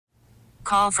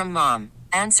call from mom.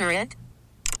 Answer it.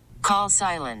 Call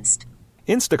silenced.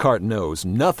 Instacart knows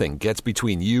nothing gets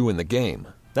between you and the game.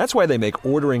 That's why they make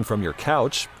ordering from your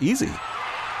couch easy.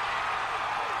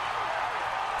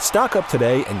 Stock up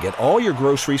today and get all your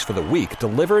groceries for the week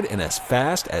delivered in as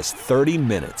fast as 30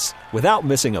 minutes without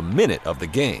missing a minute of the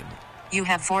game. You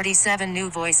have 47 new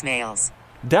voicemails.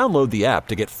 Download the app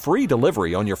to get free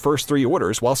delivery on your first 3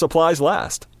 orders while supplies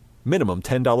last. Minimum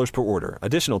 $10 per order.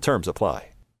 Additional terms apply.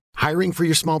 Hiring for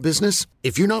your small business?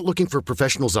 If you're not looking for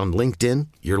professionals on LinkedIn,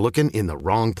 you're looking in the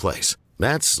wrong place.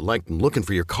 That's like looking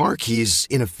for your car keys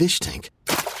in a fish tank.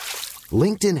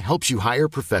 LinkedIn helps you hire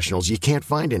professionals you can't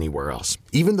find anywhere else,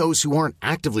 even those who aren't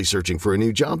actively searching for a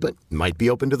new job but might be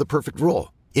open to the perfect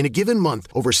role. In a given month,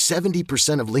 over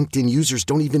 70% of LinkedIn users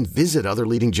don't even visit other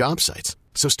leading job sites.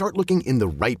 So start looking in the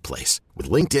right place. With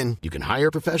LinkedIn, you can hire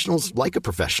professionals like a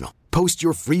professional. Post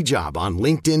your free job on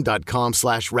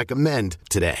linkedin.com/recommend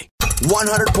today.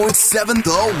 100.7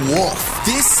 The Wolf.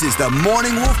 This is the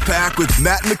Morning Wolf Pack with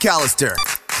Matt McAllister.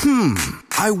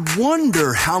 I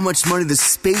wonder how much money the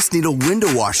Space Needle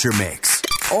window washer makes.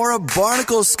 Or a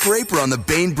barnacle scraper on the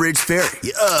Bainbridge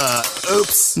Ferry.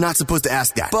 Oops, not supposed to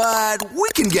ask that. But we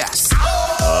can guess.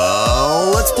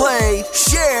 Let's play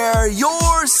Share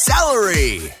Your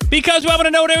Salary. Because we want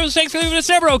to know what everyone's takes, it's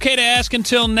never okay to ask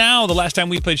until now. The last time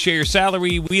we played Share Your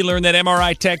Salary, we learned that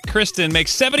MRI tech Kristen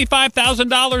makes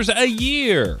 $75,000 a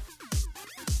year.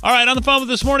 All right, on the phone with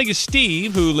this morning is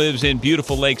Steve, who lives in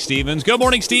beautiful Lake Stevens. Good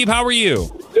morning, Steve. How are you?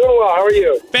 Doing well. How are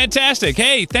you? Fantastic.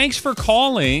 Hey, thanks for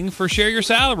calling for Share Your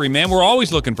Salary, man. We're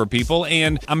always looking for people,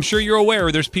 and I'm sure you're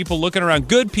aware there's people looking around,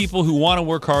 good people who want to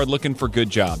work hard looking for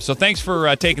good jobs. So thanks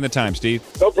for taking the time, Steve.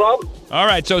 No problem. All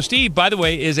right, so Steve, by the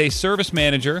way, is a service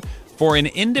manager for an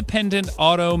independent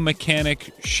auto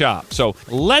mechanic shop. So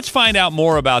let's find out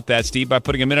more about that, Steve, by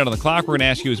putting a minute on the clock. We're going to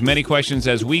ask you as many questions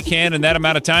as we can in that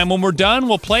amount of time. When we're done,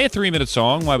 we'll play a 3-minute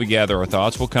song while we gather our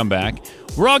thoughts. We'll come back.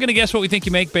 We're all going to guess what we think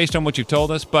you make based on what you've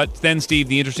told us. But then, Steve,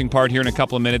 the interesting part here in a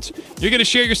couple of minutes, you're going to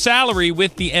share your salary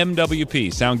with the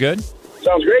MWP. Sound good?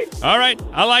 Sounds great. All right.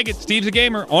 I like it. Steve's a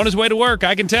gamer. On his way to work.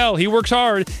 I can tell. He works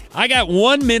hard. I got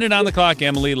 1 minute on the clock,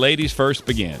 Emily. Ladies first,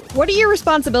 begin. What are your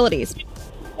responsibilities?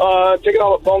 Taking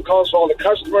all the phone calls from all the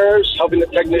customers, helping the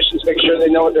technicians make sure they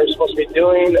know what they're supposed to be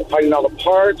doing, finding all the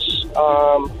parts,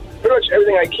 pretty much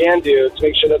everything I can do to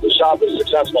make sure that the shop is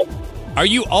successful. Are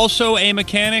you also a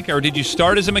mechanic, or did you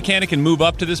start as a mechanic and move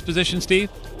up to this position,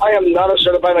 Steve? I am not a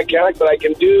certified mechanic, but I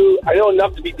know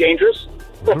enough to be dangerous.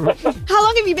 How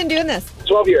long have you been doing this?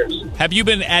 12 years. Have you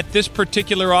been at this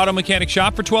particular auto mechanic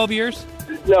shop for 12 years?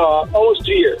 No, almost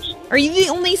 2 years. Are you the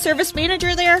only service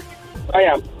manager there? I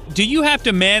am. Do you have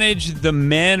to manage the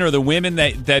men or the women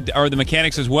that are the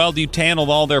mechanics as well? Do you handle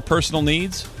all their personal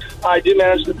needs? I do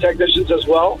manage the technicians as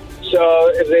well.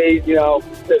 So if they,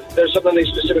 if there's something they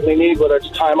specifically need, whether it's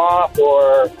time off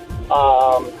or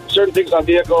certain things on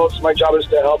vehicles, my job is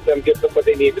to help them get what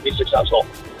they need to be successful.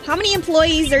 How many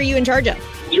employees are you in charge of?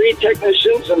 3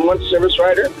 technicians and 1 service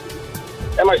writer,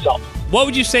 and myself. What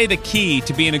would you say the key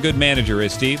to being a good manager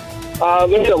is, Steve?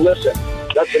 Learn to listen.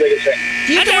 That's the biggest thing.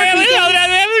 Do you have to work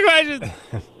weekends?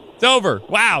 It's over.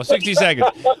 Wow, 60 seconds.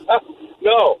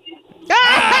 No.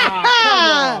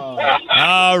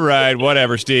 All right,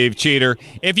 whatever, Steve. Cheater.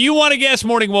 If you want to guess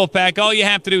Morning Wolfpack, all you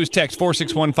have to do is text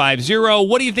 46150.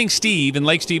 What do you think Steve in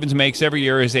Lake Stevens makes every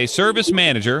year as a service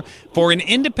manager for an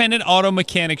independent auto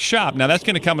mechanic shop? Now, that's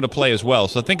going to come into play as well,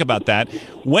 so think about that.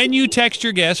 When you text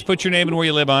your guess, put your name and where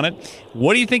you live on it.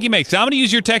 What do you think he makes? I'm going to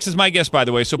use your text as my guess, by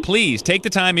the way, so please take the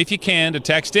time, if you can, to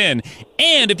text in.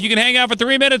 And if you can hang out for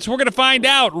 3 minutes, we're going to find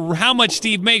out how much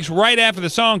Steve makes right after the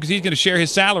song, because he's going to share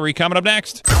his salary coming up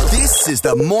next. This is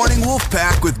the Morning Wolf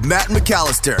Pack with Matt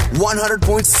McAllister.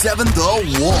 100.7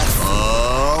 The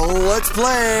Wolf. Let's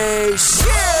play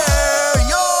Share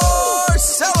Your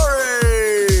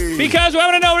Salary. Because we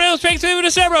want to know what else makes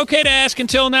it ever okay to ask.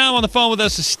 Until now, on the phone with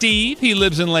us is Steve. He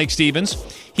lives in Lake Stevens.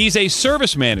 He's a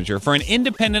service manager for an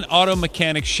independent auto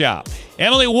mechanic shop.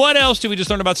 Emily, what else did we just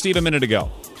learn about Steve a minute ago?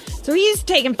 So he's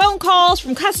taking phone calls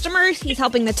from customers. He's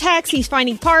helping the techs. He's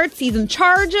finding parts. He's in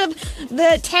charge of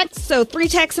the techs. So 3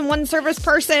 techs and 1 service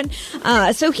person.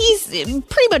 So he's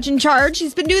pretty much in charge.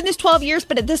 He's been doing this 12 years,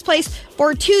 but at this place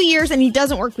for 2 years, and he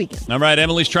doesn't work weekends. All right,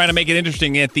 Emily's trying to make it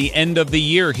interesting at the end of the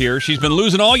year here. She's been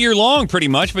losing all year long pretty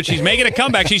much, but she's making a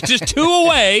comeback. She's just 2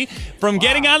 away from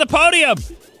getting on the podium.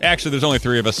 Actually, there's only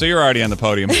 3 of us, so you're already on the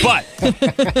podium. But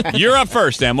you're up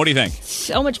first, Em. What do you think?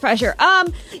 So much pressure.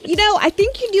 I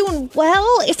think you're doing well.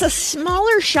 It's a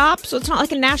smaller shop, so it's not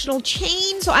like a national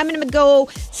chain. So I'm going to go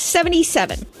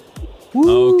 77.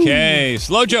 Woo. Okay.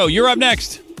 Slow Joe, you're up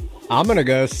next. I'm going to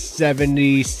go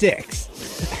 76.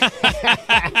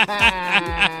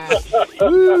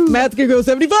 Matt's gonna go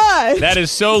 75. That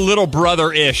is so little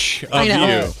brother-ish of I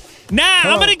know. you. Nah,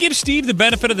 I'm going to give Steve the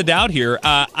benefit of the doubt here.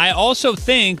 I also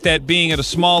think that being at a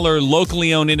smaller,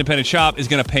 locally owned independent shop is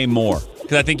going to pay more.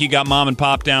 Because I think you got mom and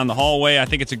pop down the hallway. I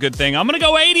think it's a good thing. I'm going to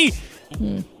go 80.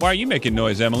 Why are you making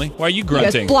noise, Emily? Why are you You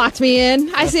grunting? guys blocked me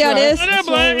in. I see how it is.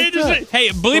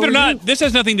 Hey, believe it or not, this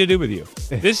has nothing to do with you.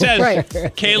 This has Right.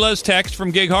 Kayla's text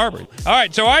from Gig Harbor. All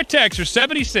right, so our texts are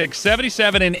 76,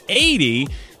 77, and 80.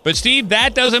 But, Steve,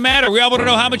 that doesn't matter. We all want to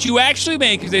know how much you actually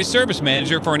make as a service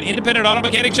manager for an independent auto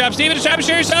mechanic shop. Steve, it's time to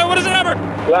share your salary. What is the number?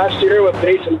 Last year with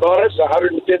base and bonus,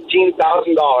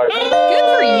 $115,000.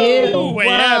 Good for you. Oh,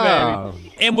 yeah, baby.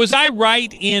 And was I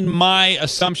right in my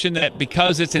assumption that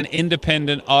because it's an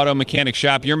independent auto mechanic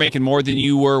shop, you're making more than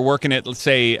you were working at, let's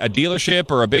say, a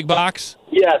dealership or a big box?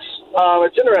 Yes.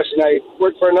 It's interesting. I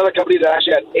worked for another company that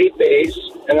actually had 8 bays,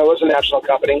 and it was a national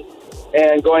company.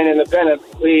 And going independent,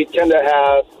 we tend to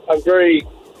have a very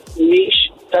niche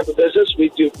type of business. We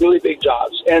do really big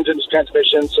jobs, engines,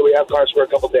 transmissions, so we have cars for a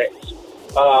couple days.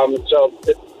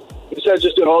 Instead of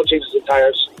just doing oil changes and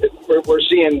tires, we're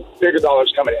seeing bigger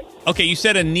dollars coming in. Okay, you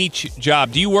said a niche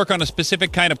job. Do you work on a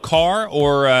specific kind of car,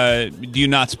 or do you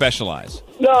not specialize?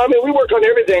 No, I mean, we work on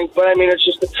everything, but I mean, it's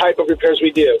just the type of repairs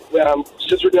we do.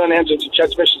 Since we're doing engines and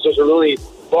transmissions, those are really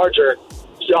larger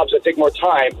jobs that take more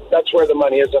time. That's where the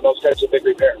money is on those types of big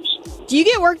repairs. Do you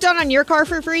get work done on your car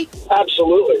for free?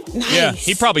 Absolutely. Nice. Yeah,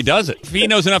 he probably does it. He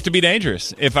knows enough to be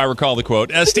dangerous, if I recall the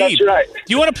quote. Steve, That's right.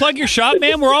 do you want to plug your shop,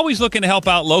 man? We're always looking to help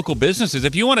out local businesses.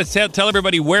 If you want to tell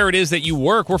everybody where it is that you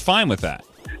work, we're fine with that.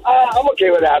 I'm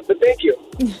okay with that, but thank you.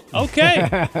 Okay.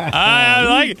 I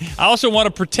like it. I also want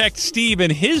to protect Steve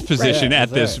in his position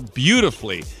at this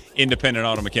beautifully independent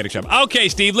auto mechanic shop. Okay,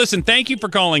 Steve, listen, thank you for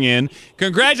calling in.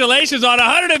 Congratulations on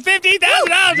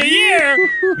 $150,000 a year.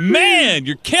 Man,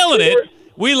 you're killing it.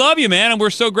 We love you, man, and we're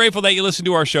so grateful that you listen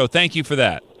to our show. Thank you for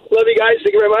that. Love you guys.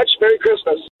 Thank you very much. Merry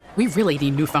Christmas. We really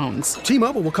need new phones.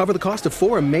 T-Mobile will cover the cost of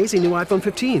 4 amazing new iPhone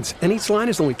 15s, and each line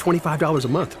is only $25 a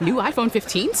month. New iPhone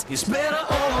 15s? It's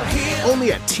better over here.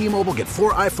 Only at T-Mobile, get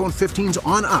 4 iPhone 15s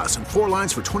on us and 4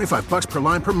 lines for $25 per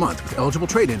line per month with eligible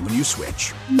trade-in when you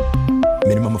switch.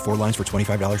 Minimum of 4 lines for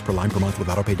 $25 per line per month with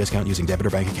autopay discount using debit or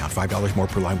bank account. $5 more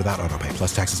per line without autopay,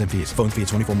 plus taxes and fees. Phone fee at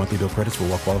 24 monthly bill credits for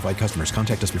well-qualified customers.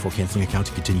 Contact us before canceling account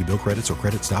to continue bill credits or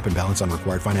credit stop and balance on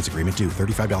required finance agreement due.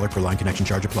 $35 per line connection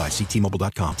charge applies. See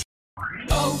T-Mobile.com.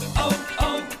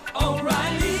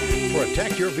 O'Reilly.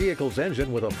 Protect your vehicle's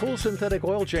engine with a full synthetic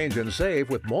oil change and save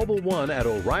with Mobil 1 at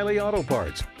O'Reilly Auto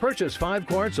Parts. Purchase 5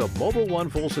 quarts of Mobil 1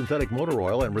 full synthetic motor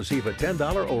oil and receive a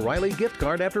 $10 O'Reilly gift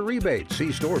card after rebate.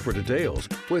 See store for details.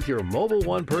 With your Mobil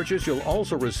 1 purchase, you'll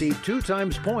also receive 2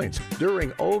 times points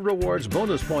during O Rewards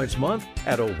Bonus Points Month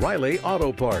at O'Reilly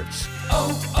Auto Parts.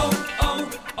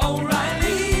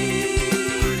 O'Reilly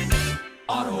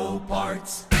Auto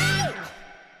Parts.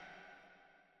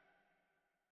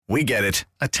 We get it.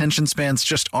 Attention spans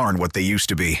just aren't what they used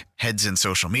to be. Heads in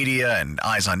social media and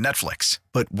eyes on Netflix.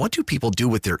 But what do people do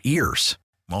with their ears?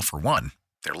 Well, for one,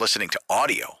 they're listening to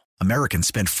audio. Americans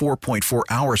spend 4.4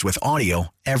 hours with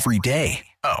audio every day.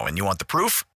 Oh, and you want the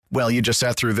proof? Well, you just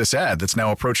sat through this ad that's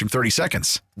now approaching 30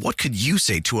 seconds. What could you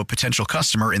say to a potential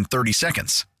customer in 30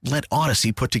 seconds? Let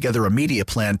Odyssey put together a media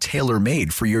plan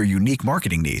tailor-made for your unique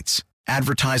marketing needs.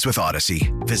 Advertise with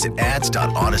Odyssey. Visit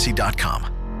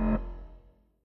ads.odyssey.com.